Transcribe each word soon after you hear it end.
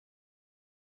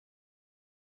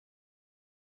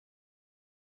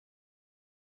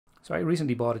So I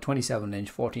recently bought a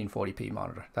 27-inch 1440p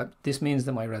monitor. This means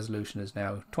that my resolution is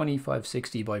now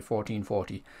 2560 by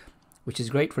 1440, which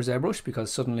is great for ZBrush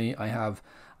because suddenly I have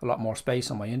a lot more space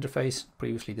on my interface.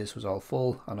 Previously this was all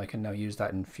full, and I can now use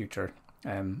that in future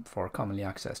for commonly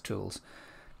accessed tools.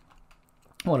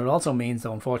 What it also means,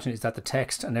 though, unfortunately, is that the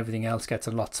text and everything else gets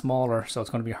a lot smaller, so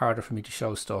it's going to be harder for me to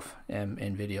show stuff in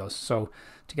videos. So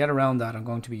to get around that, I'm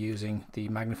going to be using the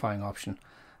magnifying option.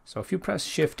 So if you press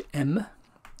Shift M,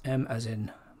 M as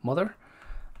in mother,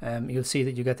 you'll see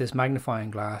that you get this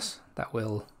magnifying glass that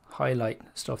will highlight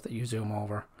stuff that you zoom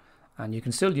over, and you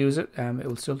can still use it. It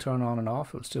will still turn on and off.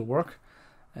 It will still work.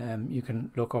 You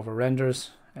can look over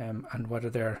renders and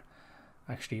whether they're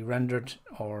actually rendered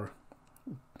or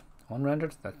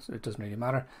unrendered. It doesn't really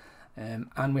matter.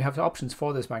 And we have options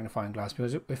for this magnifying glass,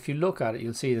 because if you look at it,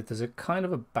 you'll see that there's a kind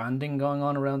of a banding going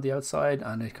on around the outside,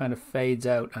 and it kind of fades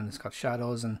out, and it's got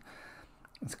shadows, and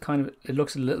it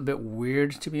looks a little bit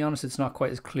weird, to be honest. It's not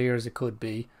quite as clear as it could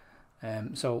be.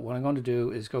 So what I'm going to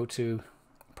do is go to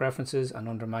preferences, and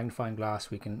under magnifying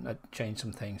glass we can change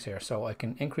some things here. So I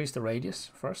can increase the radius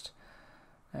first,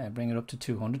 bring it up to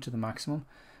 200 to the maximum.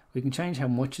 We can change how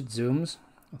much it zooms.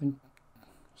 I think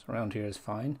around here is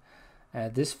fine.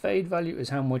 This fade value is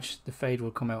how much the fade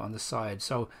will come out on the side.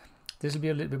 So this will be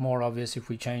a little bit more obvious if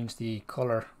we change the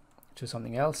color to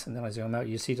something else, and then I zoom out.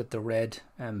 You see that the red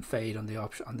fade on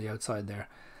the outside there.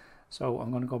 So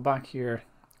I'm going to go back here,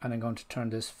 and I'm going to turn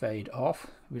this fade off.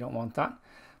 We don't want that,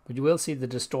 but you will see the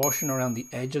distortion around the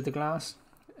edge of the glass.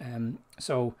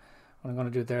 So what I'm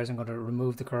going to do there is I'm going to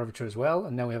remove the curvature as well,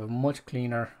 and now we have a much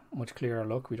cleaner, much clearer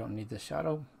look. We don't need this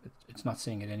shadow. It's not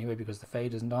seeing it anyway because the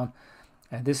fade isn't on.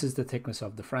 And this is the thickness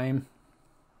of the frame,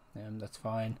 that's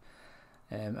fine.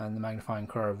 And the magnifying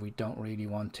curve we don't really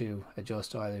want to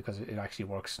adjust either, because it actually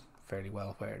works fairly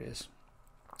well where it is.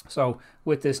 So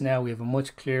with this now we have a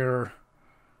much clearer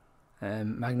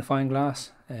magnifying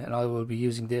glass, and I will be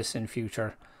using this in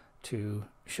future to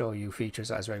show you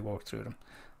features as I walk through them.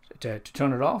 To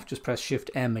turn it off, just press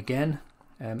Shift M again,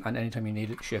 and anytime you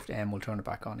need it, Shift M will turn it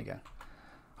back on again.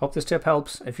 Hope this tip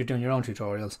helps if you're doing your own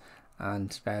tutorials,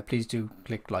 and please do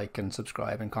click like and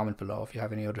subscribe and comment below if you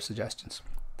have any other suggestions.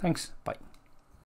 Thanks, bye.